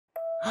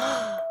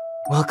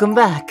Welcome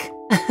back.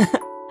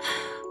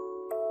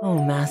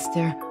 Oh,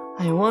 Master,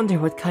 I wonder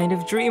what kind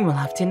of dream we'll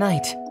have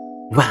tonight.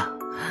 Well,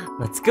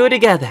 let's go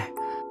together.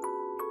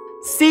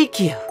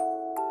 Seikyuu!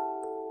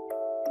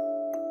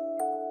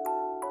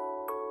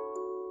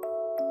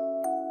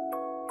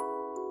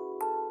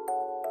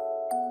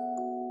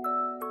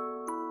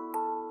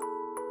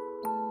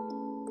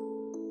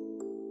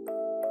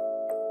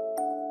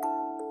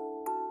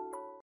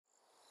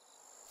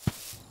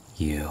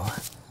 You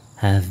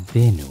have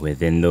been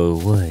within the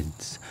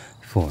woods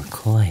for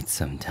quite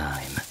some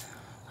time,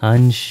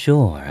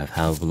 unsure of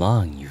how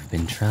long you've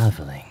been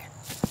traveling.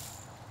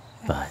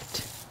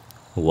 But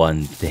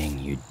one thing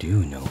you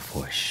do know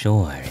for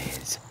sure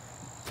is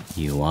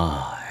you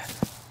are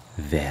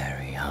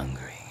very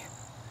hungry.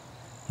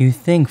 You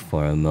think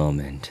for a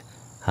moment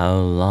how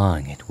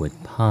long it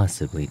would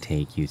possibly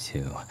take you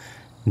to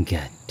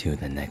get to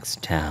the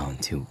next town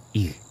to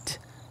eat.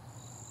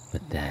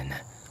 But then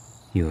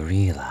you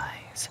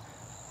realize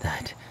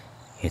that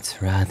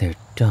it's rather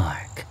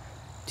dark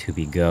to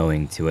be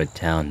going to a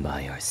town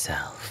by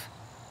yourself,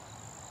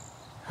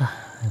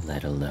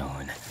 let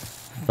alone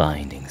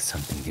finding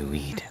something to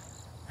eat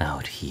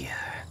out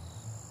here.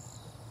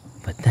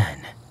 But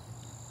then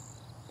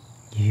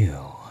you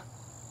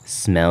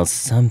smell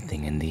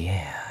something in the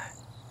air.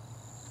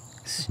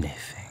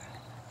 Sniffing,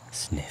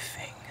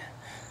 sniffing.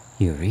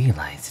 You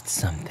realize it's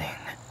something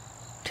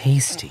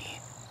tasty.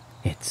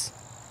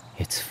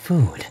 It's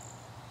food.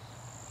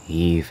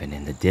 Even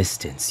in the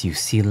distance, you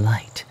see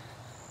light.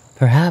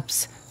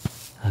 Perhaps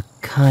a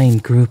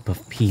kind group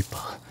of people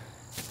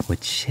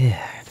would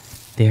share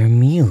their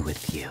meal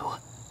with you.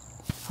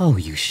 Oh,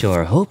 you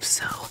sure hope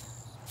so.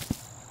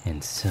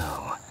 And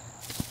so,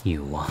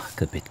 you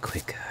walk a bit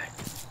quicker,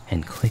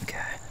 and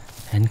quicker,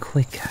 and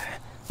quicker.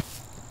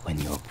 When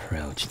you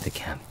approach the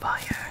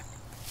campfire,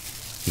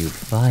 you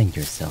find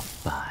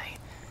yourself by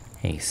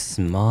a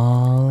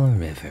small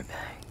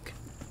riverbank.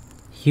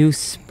 You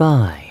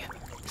spy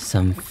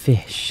some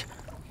fish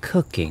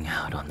cooking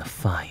out on the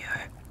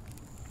fire.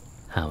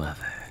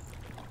 However,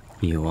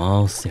 you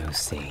also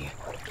see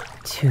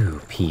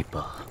 2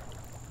 people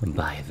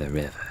by the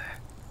river,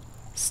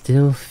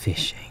 still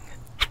fishing.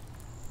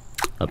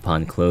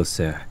 Upon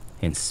closer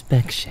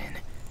inspection,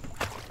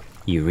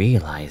 you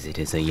realize it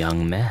is a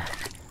young man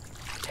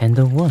and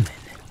a woman.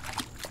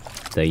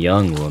 The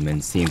young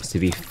woman seems to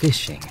be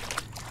fishing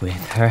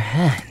with her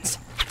hands,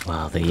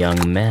 while the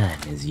young man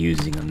is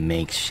using a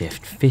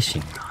makeshift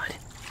fishing rod.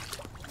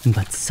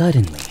 But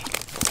suddenly,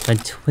 a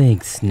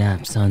twig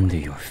snaps under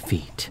your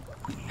feet,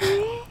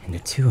 and the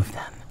 2 of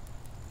them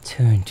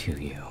turn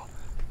to you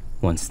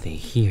once they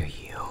hear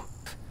you.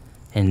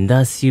 And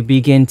thus you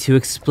begin to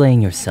explain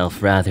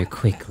yourself rather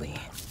quickly.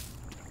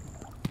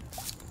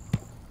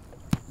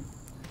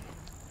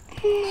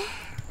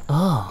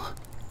 Oh,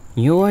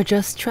 you're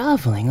just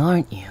traveling,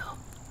 aren't you?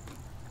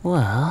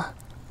 Well,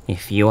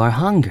 if you are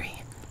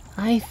hungry,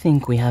 I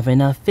think we have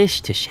enough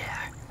fish to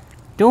share.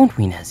 Don't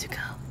we,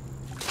 Nezuko?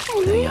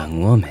 The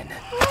young woman,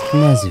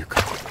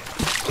 Nezuko,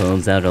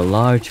 pulls out a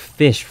large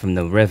fish from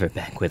the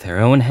riverbank with her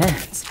own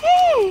hands.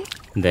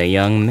 The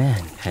young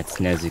man pets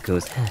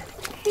Nezuko's head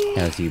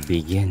as you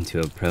begin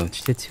to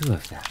approach the 2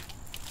 of them.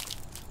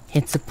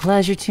 It's a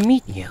pleasure to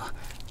meet you.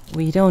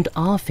 We don't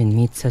often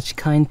meet such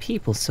kind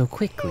people so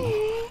quickly.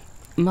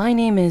 My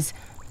name is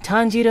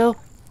Tanjiro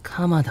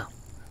Kamado,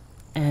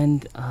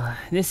 and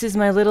this is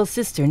my little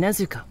sister,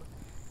 Nezuko.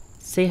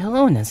 Say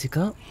hello,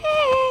 Nezuko.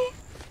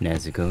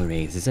 Nezuko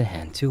raises a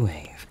hand to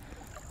wave,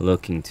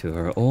 looking to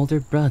her older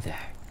brother,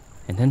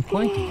 and then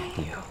pointing at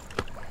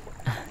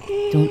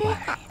you. Don't worry.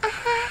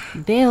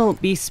 They'll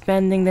be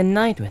spending the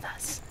night with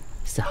us.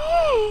 So,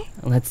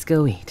 let's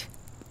go eat,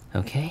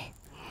 okay?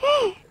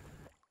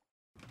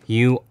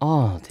 You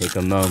all take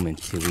a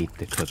moment to eat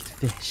the cooked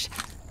fish.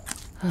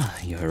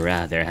 You're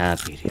rather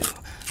happy to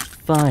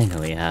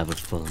finally have a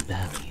full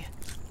belly.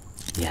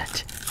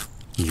 Yet,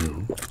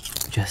 you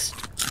just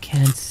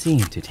can't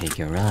seem to take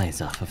your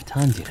eyes off of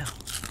Tanjiro.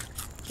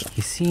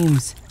 He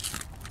seems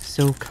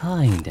so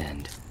kind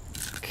and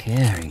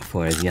caring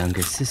for his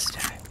younger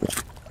sister.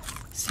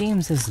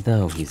 Seems as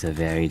though he's a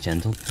very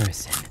gentle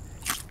person.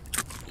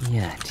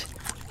 Yet,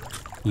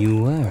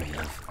 you worry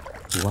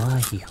of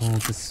why he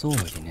holds a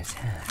sword in his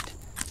hand.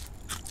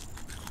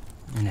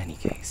 In any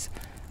case,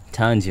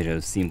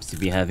 Tanjiro seems to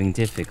be having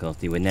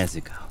difficulty with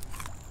Nezuko,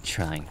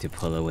 trying to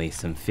pull away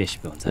some fish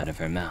bones out of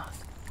her mouth.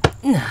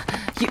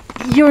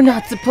 You're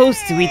not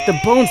supposed to eat the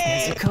bones,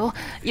 Nezuko.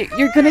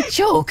 You're gonna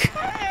choke.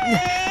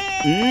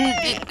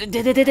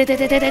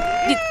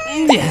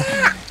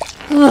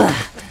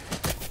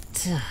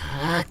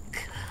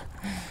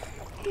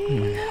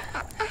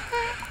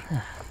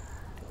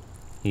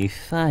 He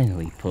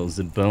finally pulls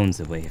the bones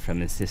away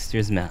from his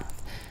sister's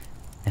mouth,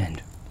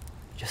 and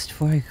just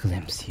for a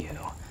glimpse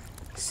you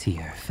see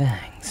her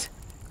fangs.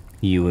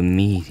 You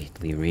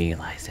immediately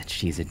realize that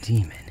she's a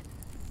demon,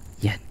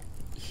 yet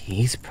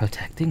he's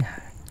protecting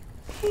her.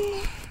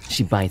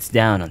 She bites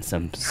down on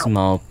some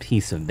small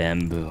piece of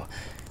bamboo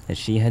that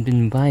she had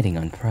been biting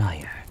on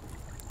prior.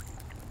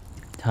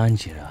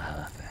 Tanjiro,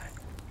 however,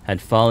 had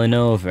fallen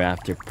over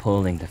after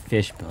pulling the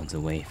fish bones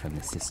away from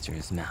his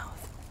sister's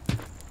mouth.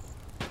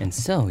 And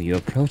so you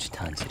approach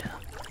Tanjiro,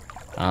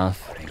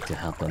 offering to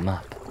help him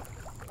up.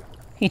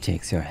 He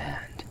takes your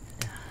hand.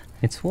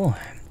 It's warm,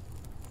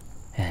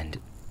 and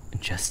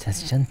just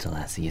as gentle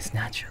as he is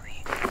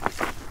naturally.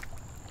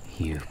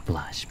 You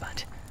blush,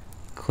 but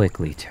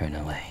quickly turn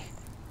away.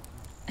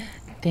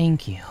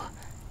 Thank you.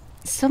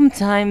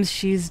 Sometimes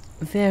she's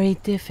very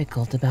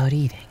difficult about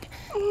eating.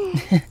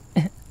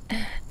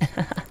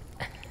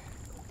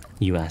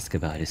 You ask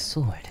about his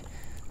sword,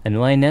 and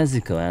why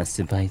Nezuko has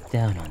to bite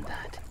down on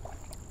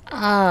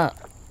that.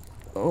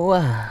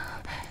 Well,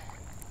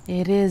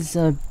 it is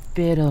a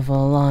bit of a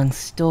long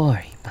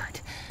story,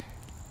 but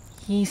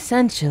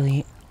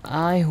essentially,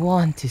 I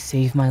want to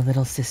save my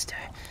little sister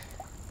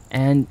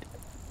and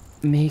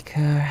make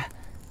her,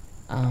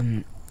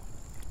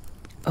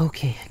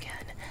 okay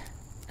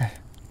again.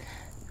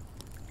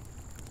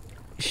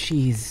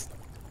 She's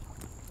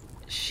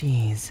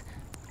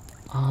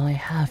all I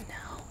have now.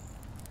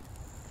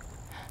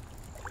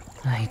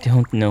 I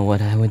don't know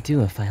what I would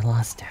do if I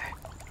lost her.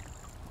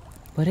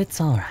 But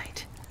it's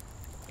alright.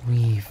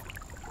 We've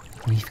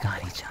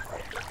got each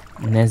other.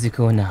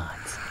 Nezuko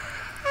nods,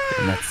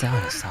 and lets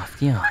out a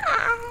soft yawn.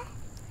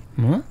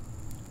 Huh?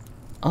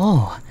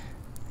 Oh,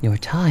 you're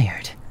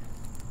tired.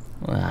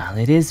 Well,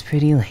 it is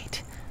pretty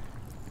late.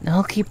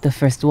 I'll keep the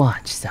first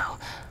watch, so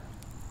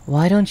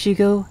why don't you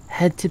go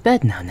head to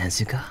bed now,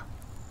 Nezuko?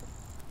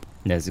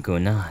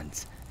 Nezuko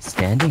nods,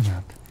 standing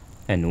up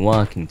and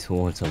walking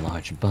towards a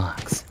large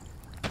box.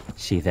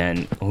 She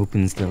then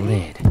opens the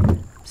lid,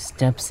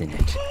 steps in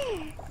it,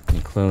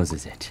 and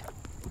closes it.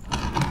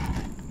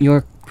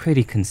 You're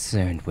pretty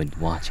concerned with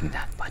watching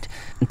that, but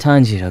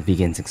Tanjiro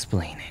begins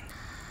explaining.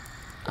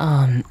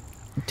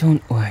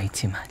 Don't worry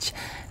too much.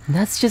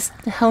 That's just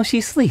how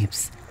she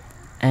sleeps.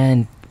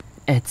 And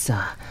it's,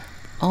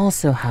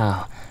 also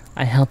how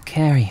I help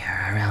carry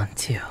her around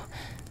too.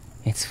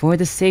 It's for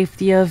the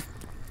safety of...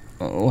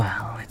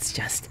 well, it's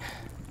just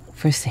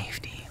for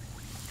safety.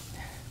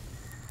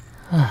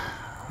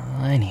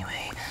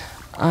 Anyway,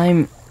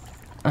 I'm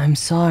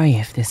sorry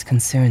if this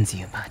concerns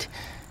you, but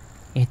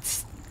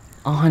it's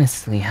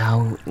honestly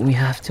how we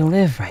have to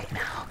live right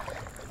now.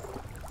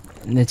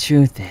 The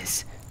truth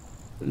is,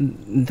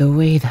 the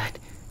way that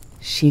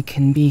she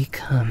can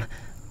become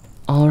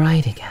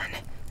alright again,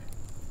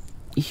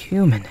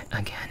 human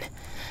again,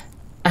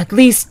 at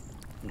least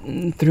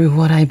through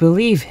what I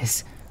believe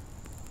is,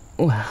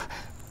 well,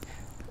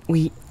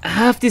 we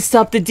have to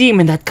stop the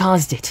demon that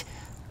caused it.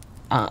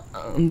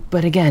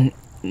 But again,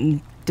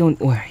 don't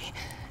worry.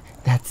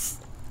 That's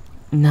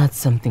not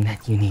something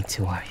that you need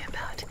to worry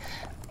about.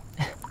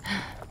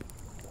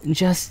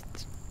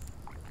 Just,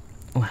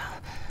 well,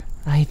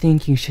 I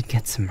think you should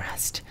get some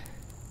rest.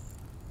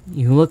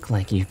 You look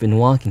like you've been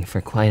walking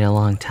for quite a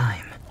long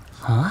time.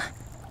 Huh?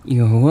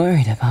 You're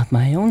worried about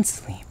my own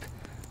sleep.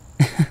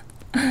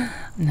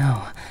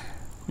 No,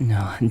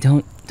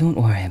 don't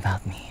worry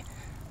about me,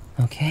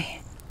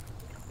 okay?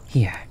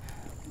 Here,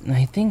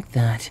 I think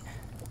that,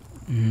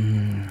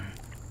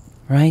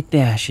 right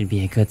there should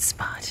be a good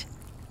spot.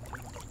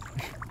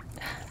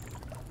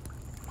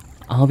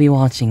 I'll be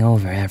watching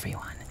over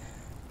everyone,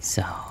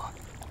 so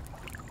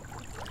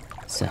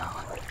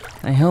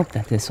I hope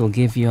that this will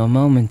give you a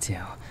moment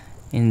to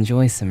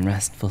enjoy some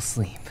restful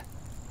sleep.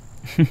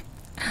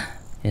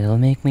 It'll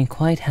make me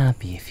quite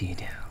happy if you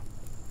do.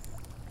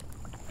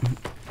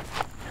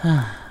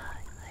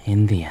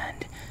 In the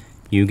end,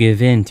 you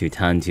give in to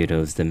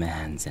Tanjiro's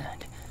demands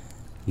and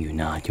you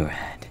nod your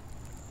head,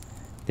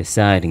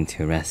 deciding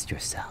to rest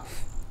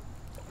yourself.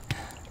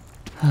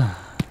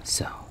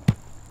 So,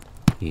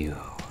 you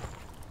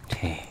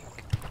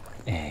take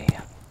a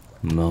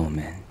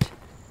moment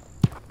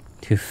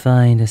to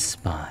find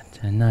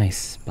a nice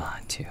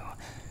spot to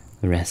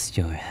rest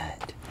your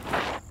head,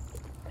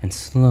 and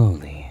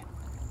slowly,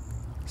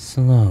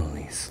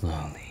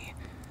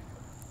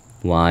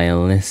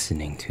 while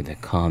listening to the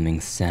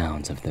calming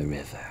sounds of the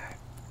river,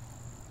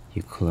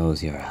 you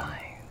close your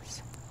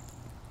eyes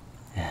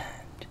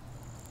and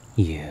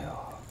you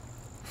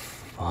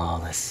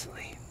fall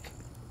asleep.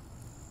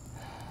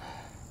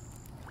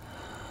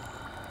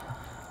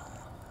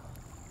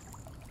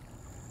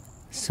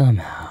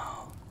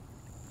 Somehow,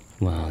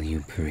 while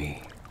you breathe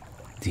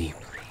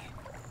deeply,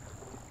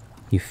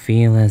 you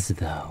feel as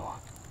though,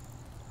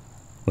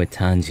 with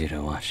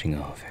Tanjiro watching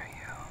over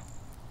you,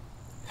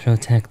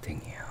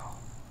 protecting you,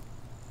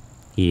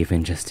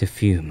 even just a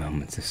few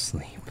moments of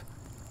sleep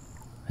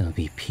will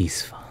be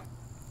peaceful,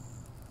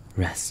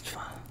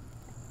 restful,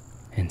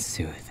 and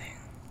soothing.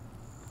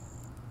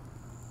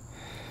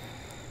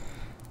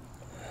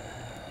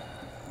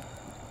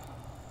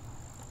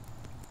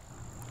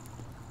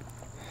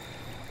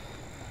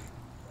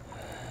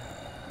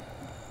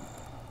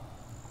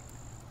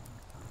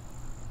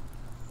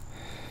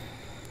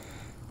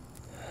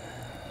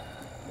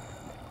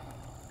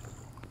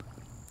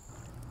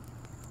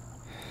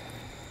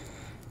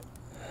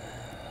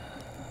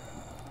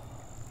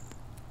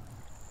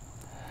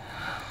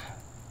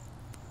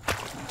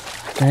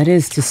 That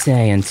is to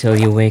say, until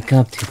you wake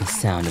up to the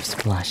sound of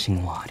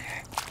splashing water.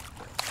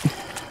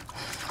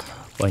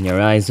 When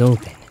your eyes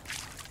open,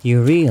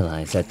 you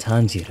realize that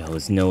Tanjiro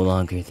is no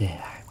longer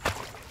there.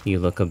 You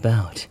look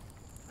about.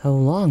 How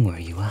long were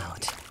you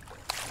out?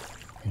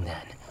 And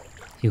then,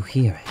 you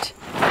hear it.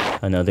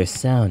 Another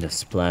sound of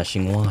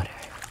splashing water.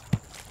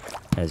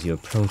 As you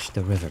approach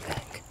the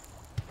riverbank,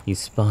 you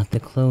spot the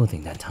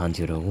clothing that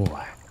Tanjiro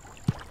wore.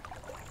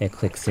 It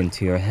clicks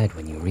into your head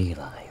when you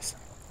realize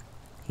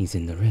he's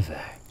in the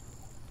river.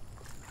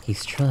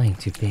 He's trying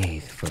to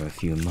bathe for a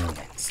few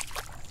moments.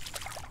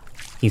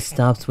 He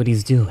stops what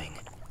he's doing,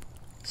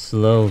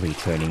 slowly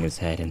turning his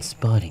head and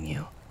spotting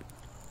you,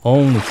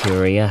 only to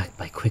react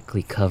by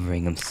quickly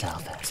covering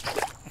himself as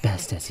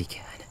best as he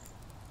can.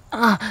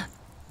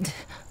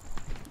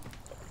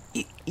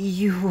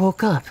 You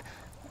woke up.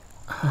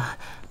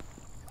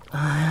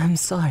 I'm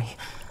sorry.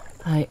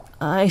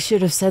 I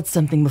should have said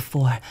something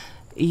before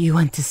you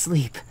went to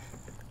sleep.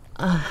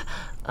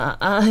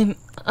 I'm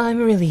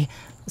really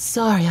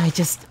sorry. I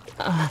just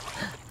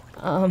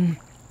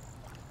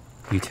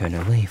You turn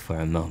away for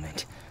a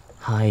moment,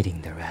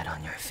 hiding the red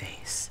on your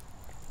face.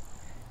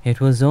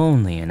 It was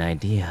only an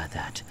idea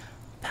that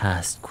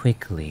passed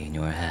quickly in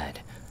your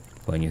head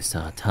when you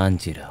saw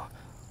Tanjiro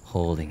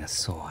holding a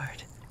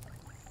sword.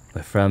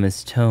 But from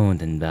his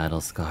toned and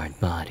battle-scarred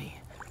body,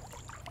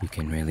 you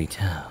can really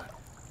tell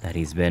that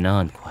he's been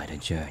on quite a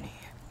journey.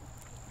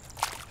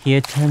 He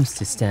attempts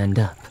to stand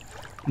up,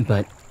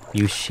 but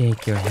you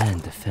shake your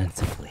hand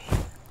defensively,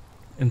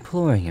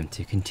 imploring him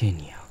to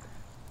continue.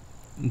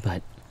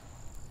 But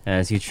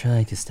as you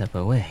try to step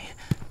away,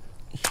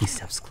 he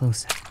steps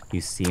closer. You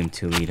seem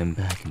to lead him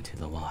back into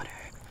the water,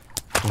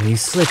 where you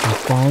slip and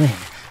fall in.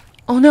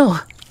 Oh no!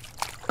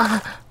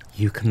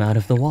 You come out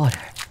of the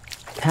water,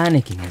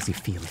 panicking as you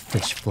feel a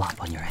fish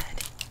flop on your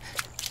head.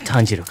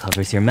 Tanjiro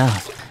covers your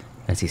mouth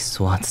as he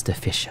swats the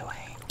fish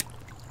away.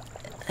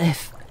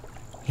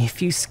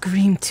 If you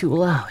scream too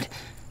loud,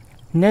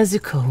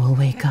 Nezuko will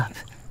wake up.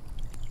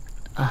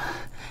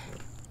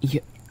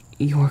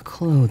 Your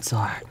clothes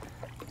are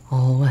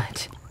all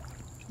wet.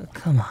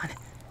 Come on,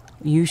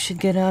 you should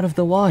get out of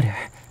the water.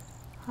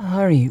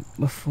 Hurry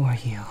before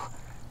you...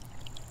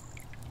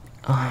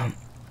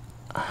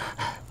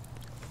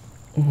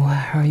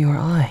 Where are your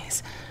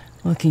eyes?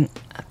 Looking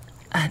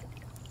at...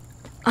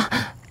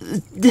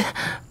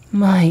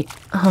 my...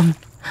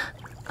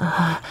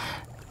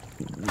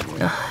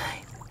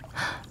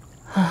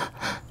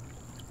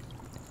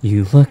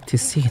 You look to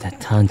see that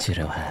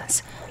Tanjiro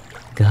has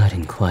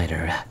gotten quite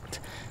erect,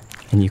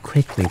 and you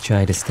quickly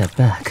try to step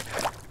back,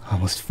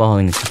 almost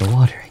falling into the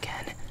water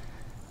again.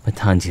 But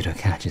Tanjiro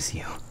catches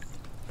you,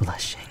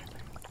 blushing.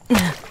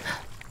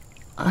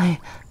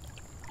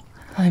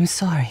 I'm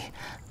sorry.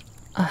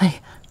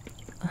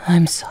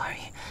 I'm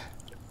sorry.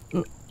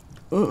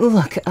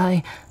 Look,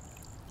 I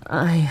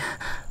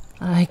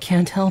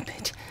can't help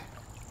it.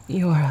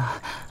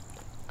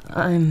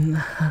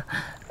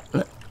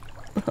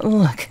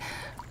 Look,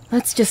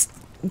 let's just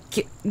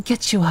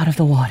get you out of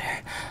the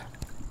water.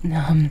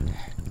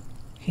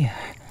 Here.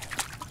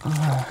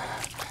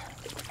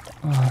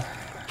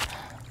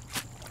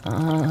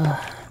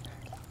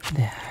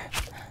 There.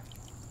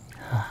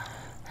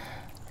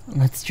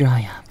 Let's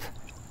dry up.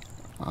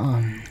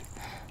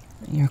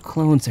 Your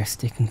clothes are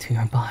sticking to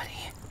your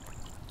body.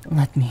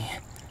 Let me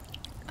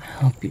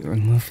help you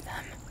remove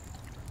them.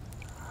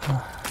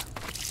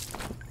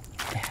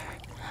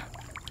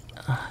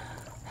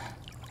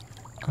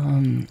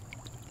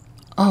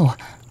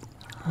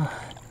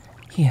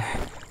 Here,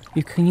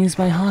 you can use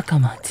my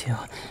hakama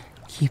to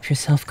keep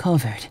yourself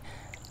covered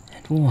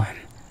and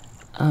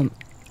warm.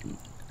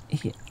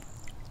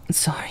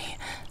 Sorry.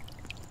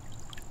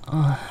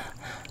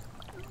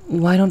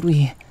 Why don't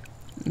we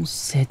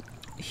sit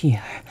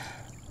here,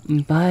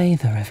 by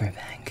the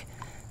riverbank?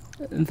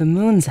 The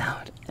moon's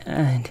out,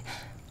 and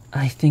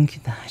I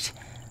think that,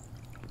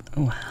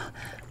 well,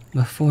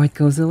 before it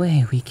goes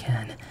away, we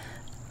can,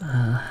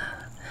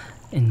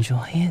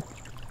 enjoy it.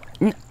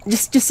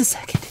 Just a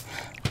second.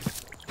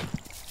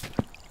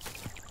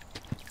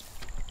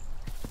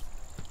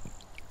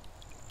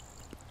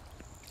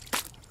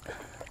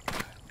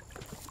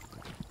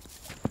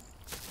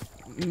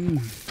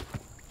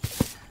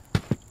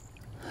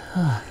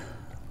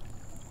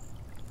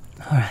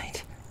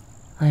 Alright,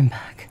 I'm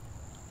back.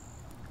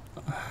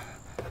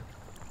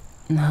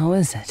 How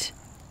is it?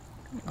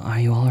 Are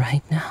you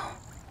alright now?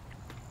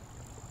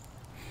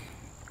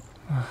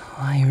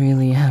 I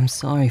really am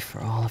sorry for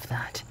all of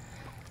that.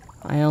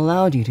 I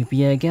allowed you to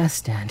be a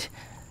guest and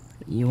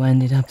you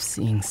ended up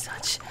seeing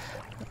such,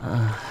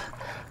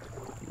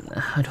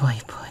 how do I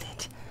put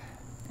it?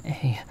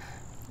 A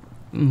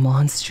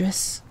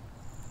monstrous?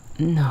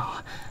 No,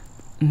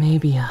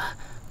 maybe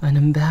an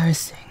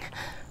embarrassing,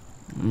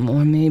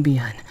 or maybe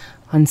an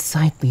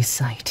unsightly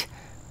sight.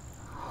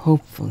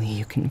 Hopefully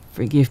you can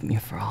forgive me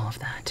for all of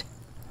that.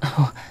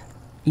 Oh,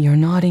 you're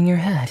nodding your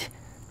head.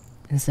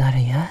 Is that a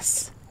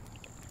yes?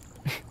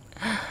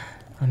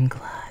 I'm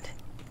glad.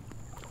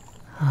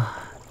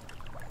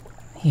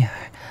 Here,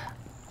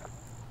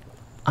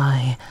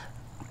 I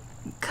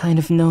kind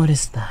of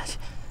noticed that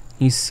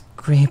you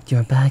scraped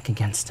your back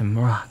against some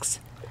rocks.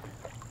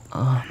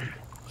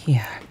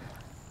 Here,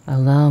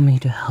 allow me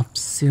to help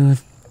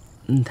soothe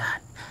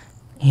that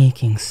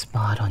aching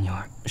spot on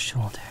your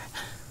shoulder.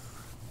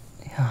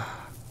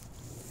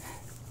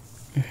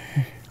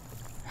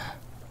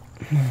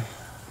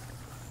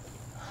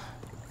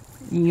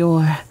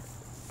 You're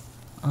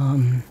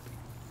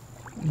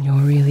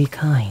really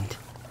kind.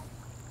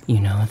 You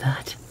know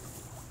that?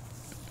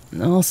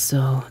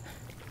 Also,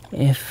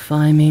 if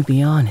I may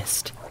be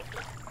honest,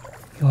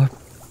 you're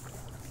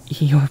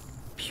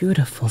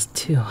beautiful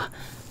too.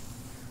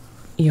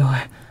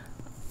 You're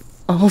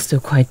also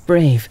quite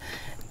brave.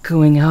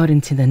 Going out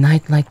into the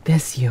night like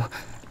this, you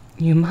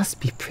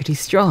must be pretty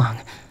strong.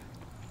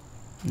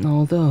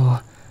 Although,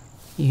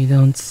 you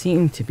don't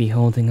seem to be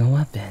holding a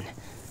weapon.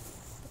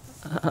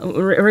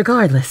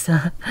 Regardless,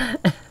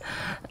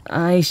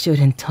 I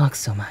shouldn't talk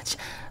so much.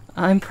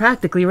 I'm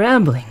practically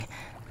rambling.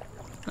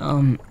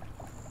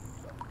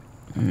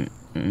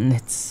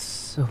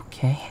 It's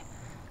okay.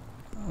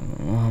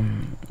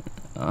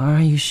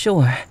 Are you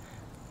sure?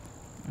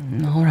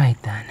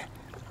 Alright then.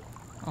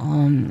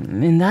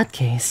 In that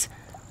case,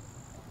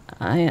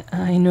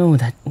 I know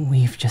that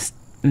we've just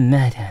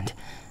met and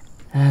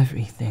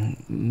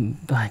everything,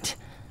 but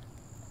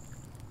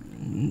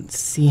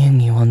seeing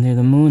you under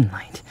the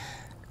moonlight,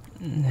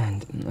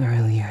 and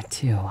earlier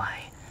too,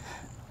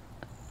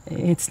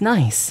 it's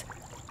nice.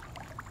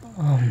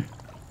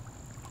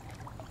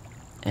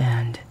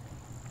 And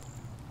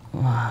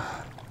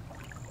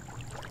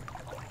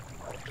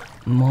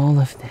all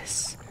of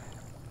this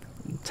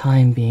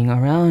time being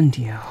around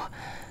you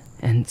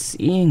and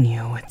seeing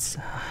you, it's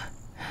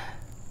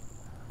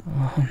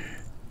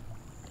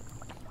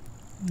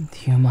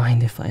do you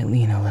mind if I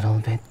lean a little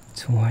bit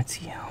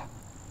towards you?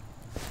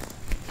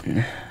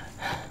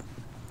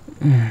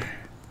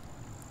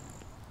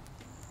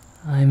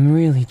 I'm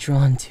really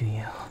drawn to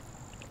you,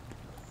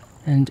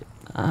 and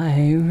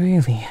I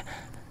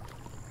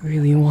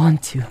really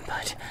want to,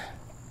 but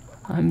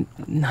I'm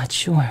not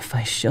sure if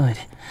I should.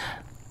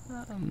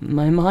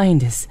 My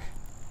mind is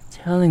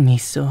telling me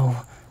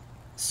so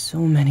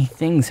many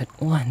things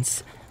at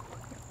once.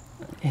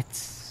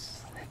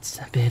 It's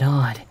a bit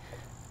odd,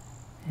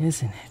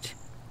 isn't it?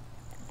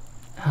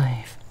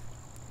 I've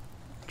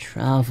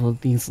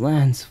traveled these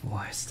lands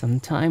for some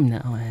time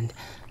now, and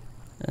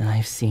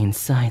I've seen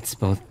sights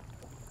both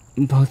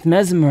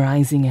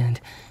mesmerizing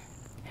and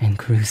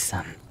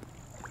gruesome.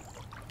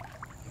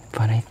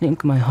 But I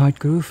think my heart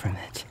grew from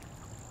it.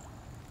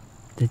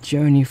 The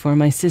journey for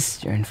my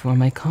sister and for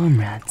my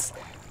comrades.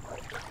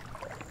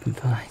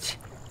 But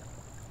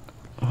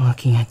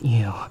looking at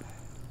you,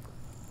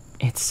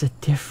 it's a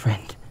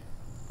different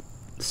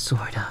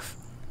sort of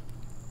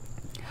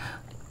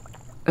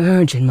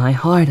urge in my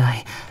heart.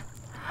 I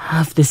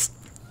have this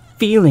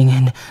feeling,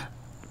 and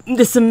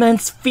this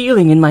immense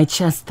feeling in my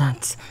chest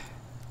that's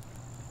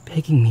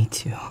begging me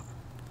to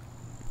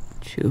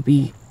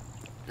be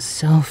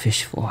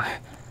selfish for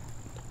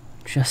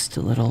just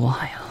a little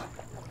while.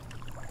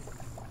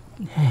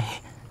 Hey,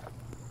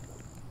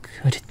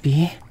 could it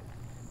be?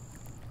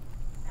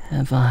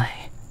 Have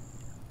I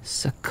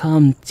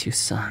succumbed to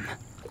some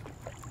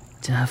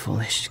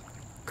devilish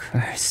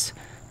curse?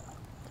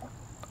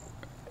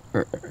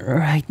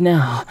 Right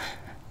now,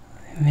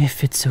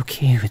 if it's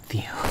okay with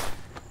you,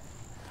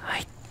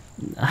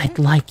 I'd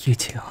like you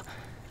to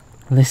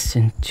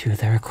listen to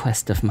the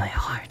request of my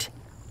heart.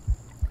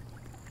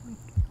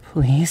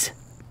 Please?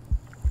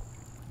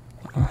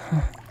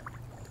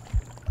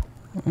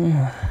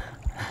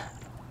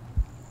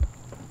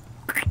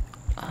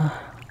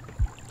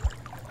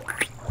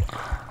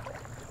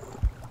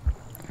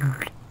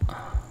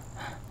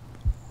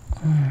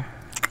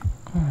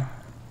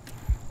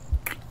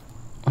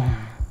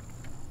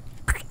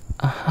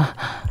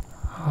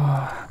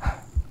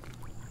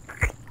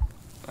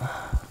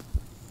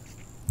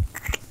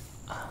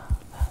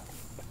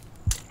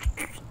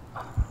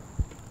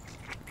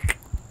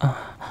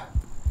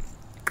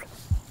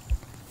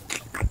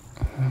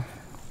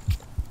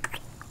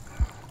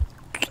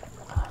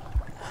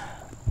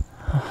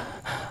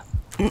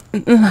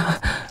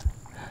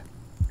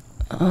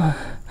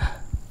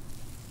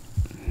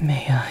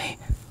 May I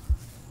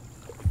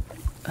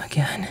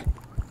again?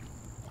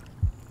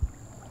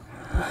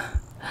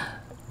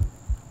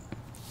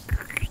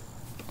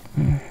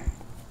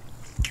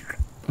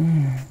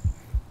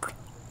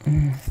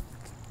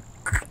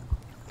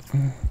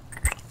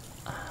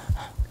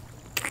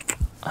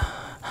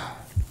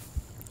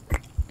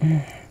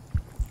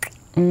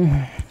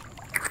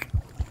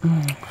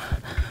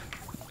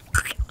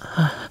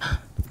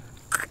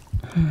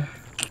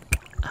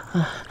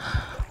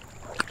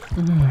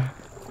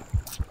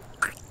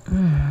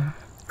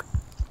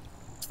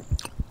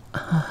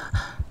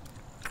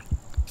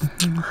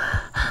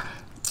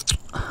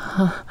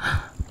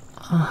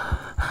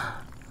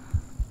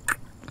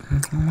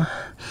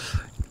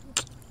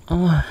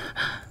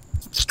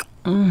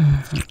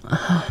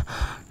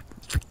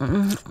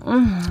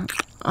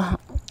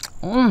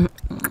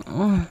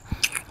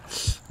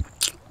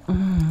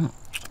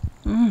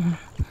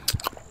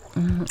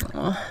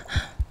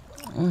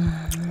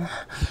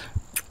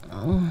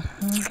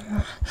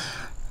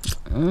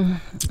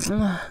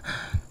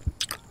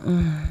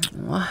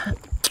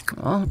 Down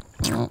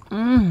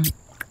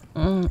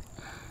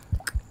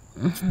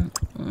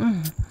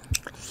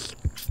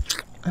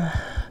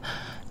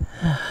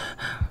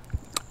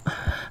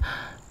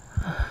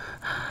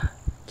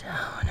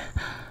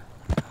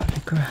on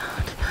the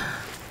ground.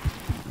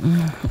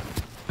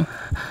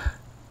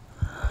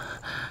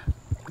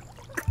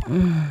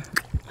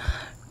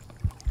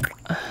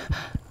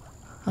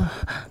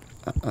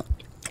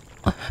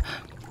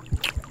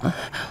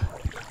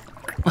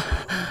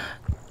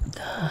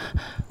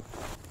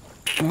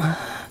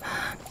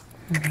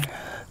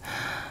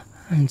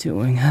 I'm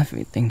doing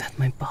everything that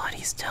my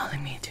body's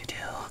telling me to do.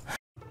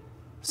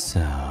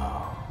 So,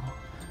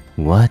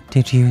 what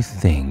did you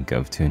think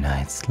of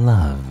tonight's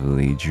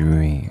lovely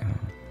dream?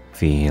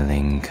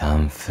 Feeling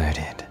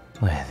comforted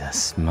with a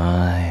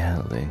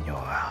smile in your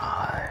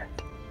heart?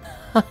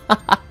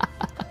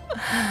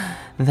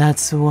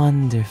 That's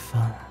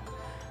wonderful.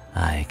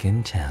 I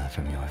can tell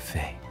from your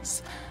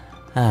face.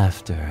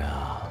 After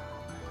all,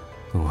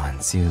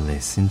 once you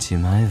listen to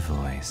my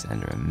voice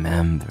and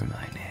remember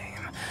my name,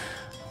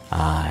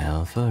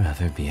 I'll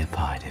forever be a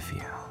part of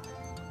you.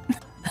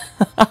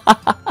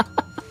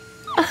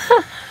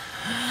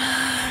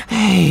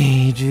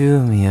 Hey,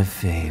 do me a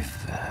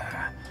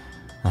favor.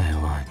 I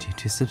want you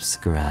to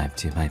subscribe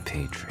to my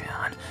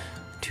Patreon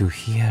to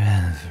hear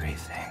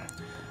everything.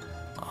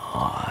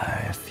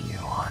 Or if you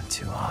want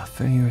to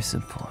offer your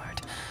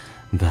support,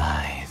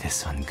 buy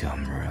this on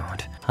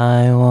Gumroad.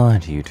 I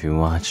want you to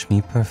watch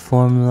me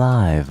perform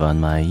live on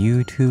my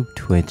YouTube,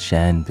 Twitch,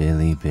 and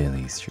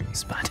BiliBili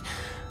streams. But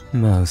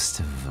most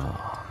of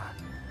all,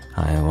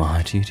 I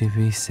want you to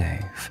be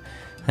safe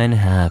and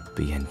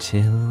happy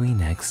until we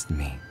next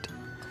meet.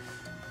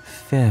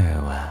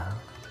 Farewell,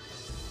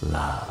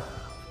 love,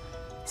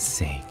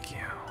 Seikyuu.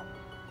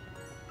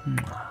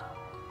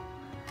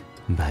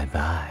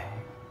 Bye-bye.